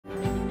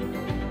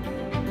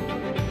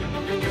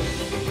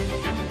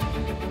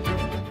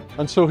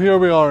And so here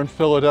we are in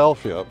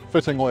Philadelphia,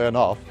 fittingly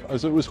enough,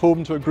 as it was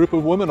home to a group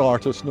of women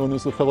artists known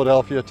as the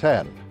Philadelphia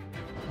 10.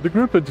 The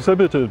group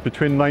exhibited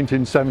between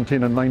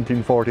 1917 and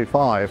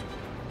 1945,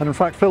 and in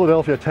fact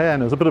Philadelphia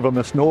 10 is a bit of a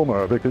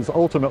misnomer because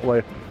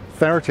ultimately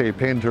 30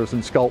 painters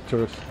and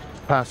sculptors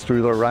passed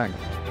through their ranks.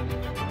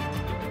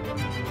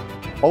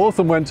 All of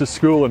them went to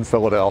school in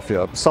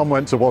Philadelphia. Some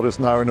went to what is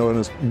now known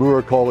as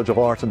Moore College of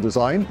Art and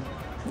Design,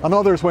 and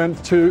others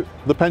went to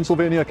the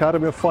Pennsylvania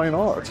Academy of Fine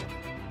Art.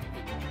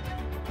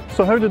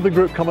 So how did the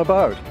group come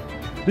about?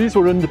 These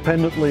were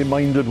independently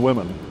minded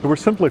women who were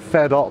simply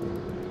fed up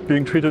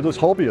being treated as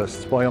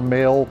hobbyists by a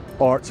male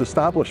arts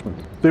establishment.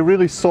 They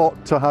really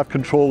sought to have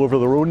control over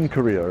their own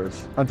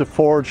careers and to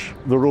forge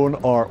their own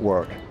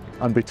artwork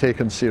and be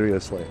taken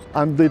seriously.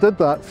 And they did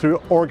that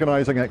through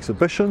organising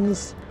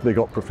exhibitions, they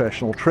got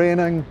professional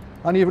training,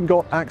 and even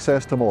got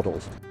access to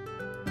models.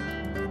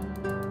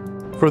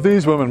 For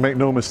these women, make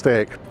no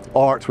mistake,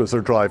 art was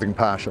their driving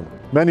passion.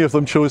 Many of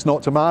them chose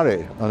not to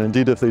marry, and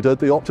indeed if they did,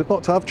 they opted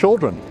not to have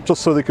children,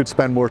 just so they could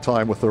spend more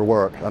time with their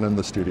work and in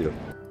the studio.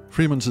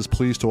 Freeman's is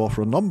pleased to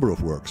offer a number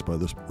of works by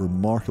this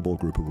remarkable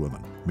group of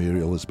women. Mary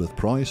Elizabeth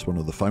Price, one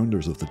of the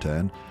founders of the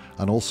 10,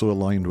 and also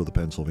aligned with the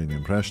Pennsylvania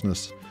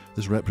Impressionists,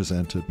 is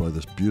represented by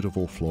this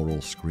beautiful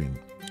floral screen.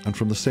 And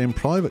from the same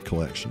private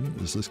collection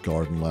is this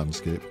garden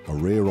landscape, a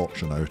rare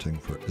auction outing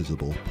for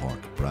Isabel Park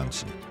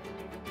Branson.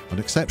 An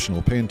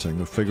exceptional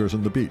painting of figures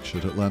on the beach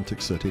at Atlantic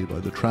City by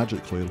the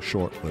tragically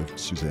short-lived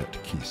Suzette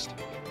Keast.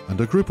 And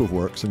a group of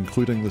works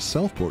including the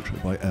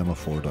self-portrait by Emma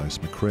Fordyce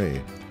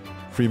McRae.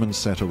 Freeman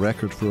set a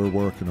record for her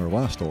work in her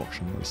last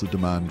auction as the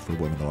demand for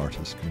women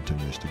artists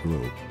continues to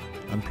grow.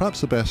 And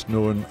perhaps the best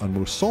known and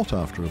most sought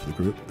after of the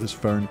group is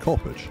Fern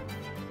Coppage,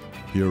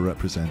 here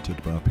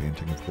represented by a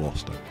painting of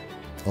Gloucester.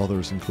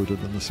 Others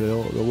included in the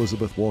sale are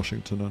Elizabeth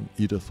Washington and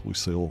Edith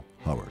Lucille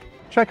Howard.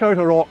 Check out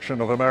our auction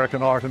of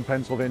American art in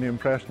Pennsylvania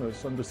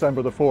Impressionists on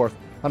December the 4th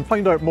and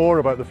find out more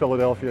about the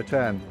Philadelphia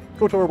 10.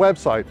 Go to our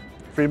website,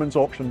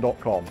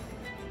 freemansauction.com.